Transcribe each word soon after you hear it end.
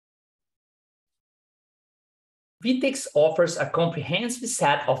VTEX offers a comprehensive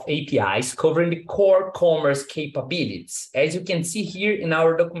set of APIs covering the core commerce capabilities, as you can see here in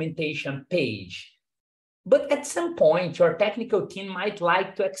our documentation page. But at some point, your technical team might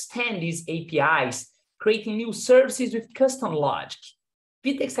like to extend these APIs, creating new services with custom logic.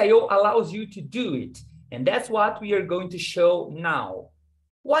 VTEX.io allows you to do it, and that's what we are going to show now.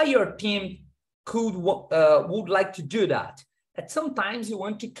 Why your team would like to do that? At sometimes you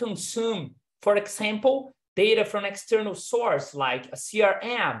want to consume, for example, data from external source like a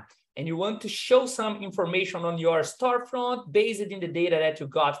CRM, and you want to show some information on your storefront based in the data that you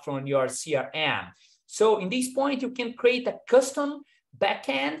got from your CRM. So in this point, you can create a custom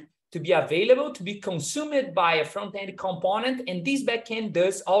backend to be available, to be consumed by a front-end component, and this backend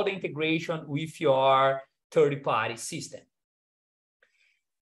does all the integration with your third-party system.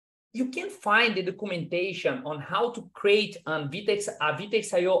 You can find the documentation on how to create a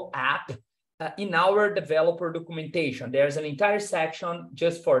VTEX.io app in our developer documentation. There's an entire section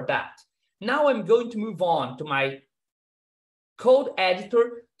just for that. Now I'm going to move on to my code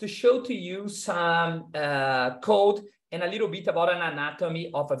editor to show to you some code and a little bit about an anatomy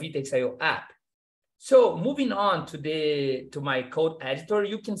of a VTEX.io app. So moving on to my code editor,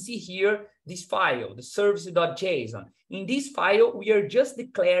 you can see here this file, the service.json. In this file, we are just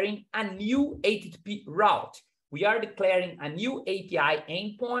declaring a new HTTP route. We are declaring a new API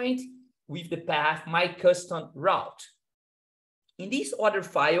endpoint with the path my custom route. In this other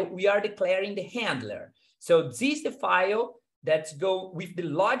file, we are declaring the handler. So this is the file that's go with the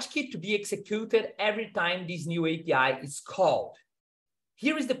logic to be executed every time this new API is called.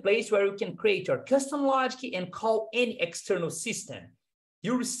 Here is the place where you can create your custom logic and call any external system.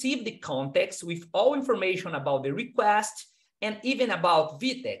 You receive the context with all information about the request and even about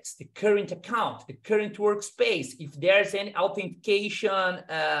VTEX, the current account, the current workspace. If there's any authentication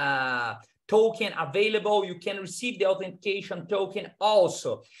token available, you can receive the authentication token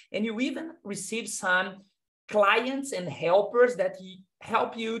also. And you even receive some clients and helpers that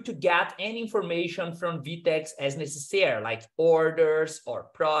help you to get any information from VTEX as necessary, like orders or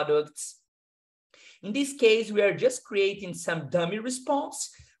products. In this case, we are just creating some dummy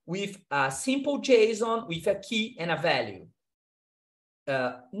response with a simple JSON with a key and a value.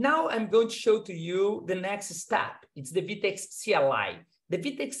 Now I'm going to show to you the next step. It's the VTEX CLI. The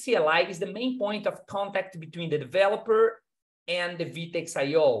VTEX CLI is the main point of contact between the developer and the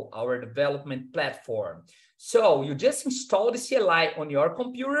VTEX.io, our development platform. So you just install the CLI on your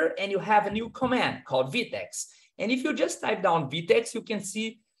computer and you have a new command called VTEX. And if you just type down VTEX, you can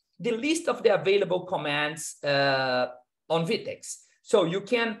see the list of the available commands on VTEX. So you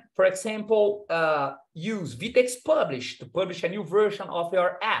can, for example, use VTEX publish to publish a new version of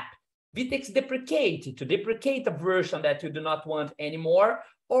your app, VTEX deprecate to deprecate a version that you do not want anymore,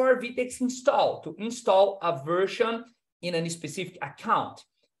 or VTEX install to install a version in a specific account.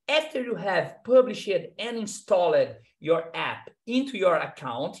 After you have published and installed your app into your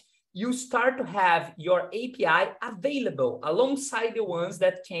account, you start to have your API available alongside the ones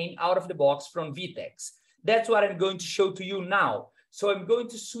that came out of the box from VTEX. That's what I'm going to show to you now. So I'm going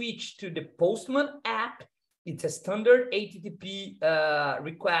to switch to the Postman app. It's a standard HTTP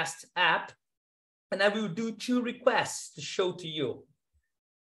request app, and I will do 2 requests to show to you.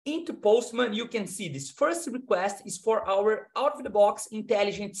 Into Postman, you can see this first request is for our out-of-the-box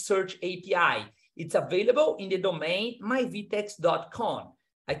intelligent search API. It's available in the domain myvtex.com.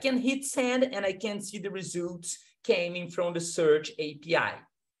 I can hit send and I can see the results coming from the search API.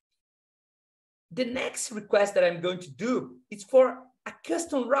 The next request that I'm going to do is for a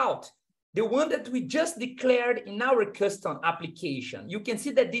custom route, the one that we just declared in our custom application. You can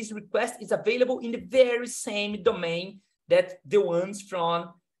see that this request is available in the very same domain that the ones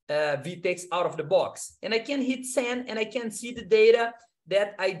from VTEX out of the box. And I can hit send and I can see the data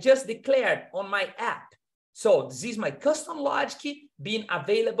that I just declared on my app. So this is my custom logic being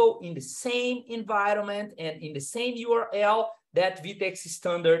available in the same environment and in the same URL that VTEX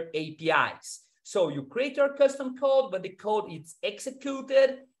standard APIs. So you create your custom code, but the code is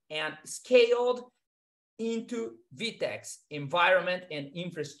executed and scaled into VTEX environment and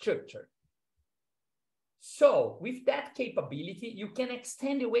infrastructure. So with that capability, you can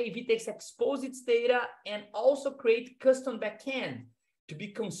extend the way VTEX exposes its data and also create custom backend to be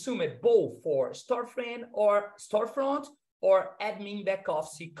consumed both for storefront or admin back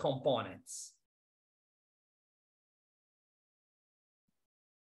office components.